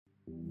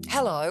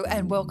Hello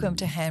and welcome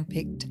to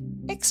Handpicked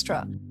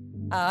Extra.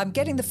 I'm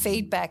getting the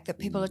feedback that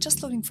people are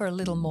just looking for a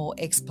little more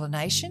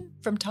explanation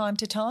from time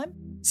to time.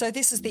 So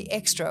this is the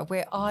extra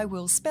where I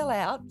will spell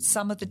out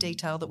some of the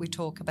detail that we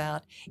talk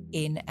about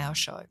in our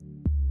show.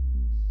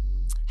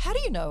 How do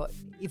you know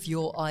if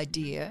your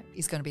idea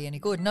is going to be any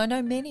good? And I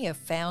know many a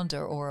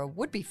founder or a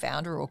would-be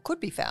founder or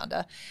could-be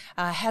founder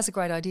has a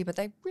great idea, but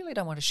they really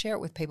don't want to share it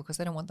with people because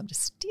they don't want them to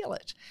steal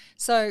it.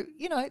 So,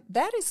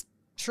 that is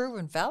true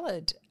and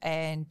valid,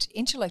 and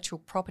intellectual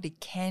property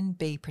can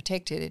be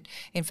protected.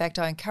 In fact,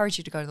 I encourage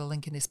you to go to the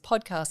link in this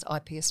podcast.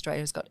 IP Australia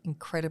has got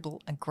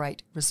incredible and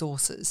great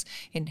resources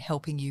in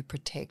helping you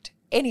protect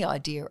any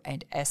idea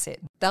and asset.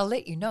 They'll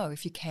let you know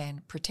if you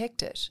can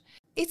protect it.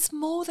 It's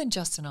more than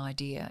just an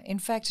idea. In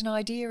fact, an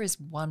idea is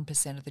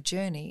 1% of the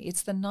journey.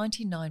 It's the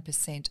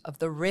 99% of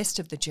the rest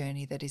of the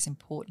journey that is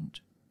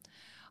important.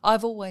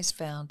 I've always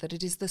found that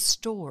it is the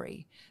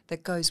story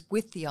that goes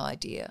with the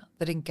idea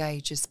that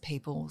engages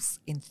people's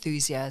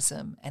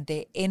enthusiasm and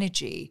their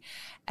energy,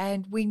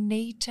 and we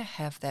need to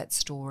have that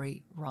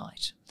story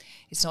right.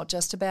 It's not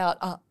just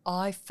about,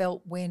 I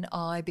felt when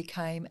I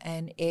became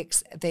an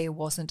X, there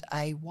wasn't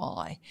a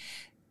Y.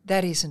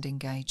 That isn't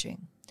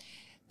engaging.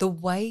 The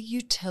way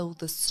you tell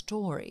the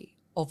story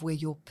of where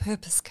your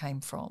purpose came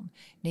from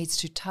needs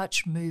to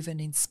touch, move and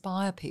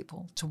inspire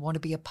people to want to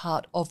be a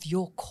part of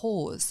your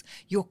cause,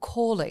 your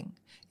calling,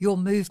 your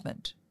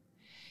movement.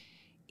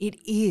 It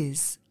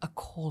is a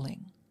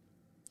calling.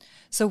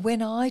 So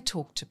when I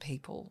talk to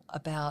people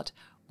about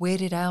where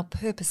did our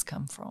purpose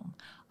come from,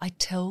 I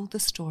tell the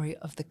story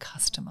of the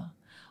customer.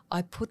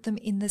 I put them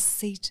in the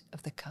seat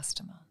of the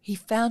customer. He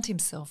found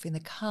himself in the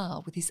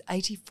car with his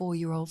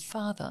 84-year-old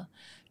father,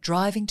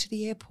 driving to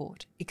the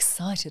airport,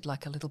 excited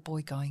like a little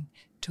boy going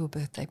to a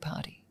birthday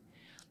party.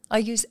 I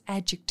use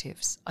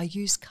adjectives. I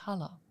use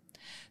colour.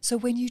 So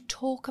when you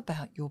talk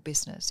about your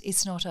business,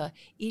 it's not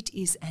it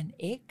is an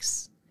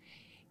X.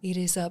 It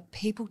is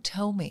people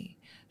tell me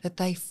that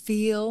they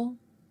feel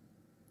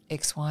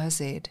X, Y, or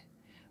Z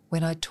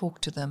when I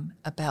talk to them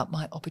about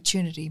my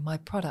opportunity, my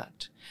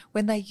product.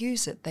 When they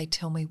use it, they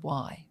tell me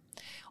why.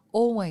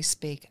 Always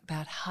speak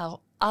about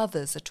how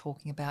others are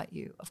talking about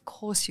you. Of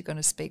course, you're going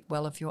to speak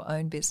well of your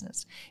own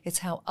business. It's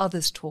how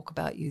others talk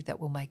about you that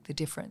will make the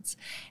difference.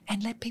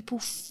 And let people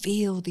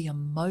feel the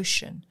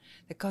emotion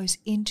that goes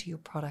into your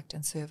product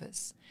and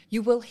service.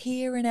 You will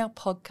hear in our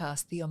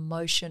podcast the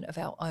emotion of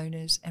our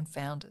owners and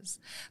founders,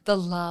 the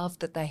love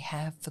that they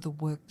have for the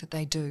work that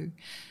they do,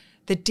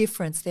 the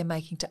difference they're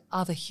making to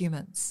other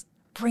humans.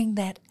 Bring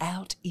that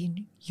out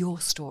in your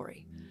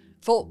story.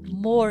 For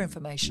more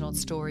information on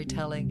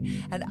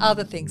storytelling and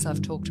other things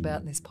I've talked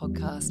about in this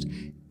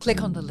podcast,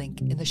 click on the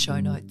link in the show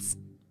notes.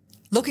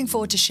 Looking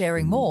forward to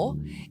sharing more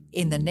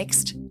in the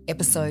next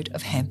episode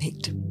of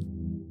Handpicked.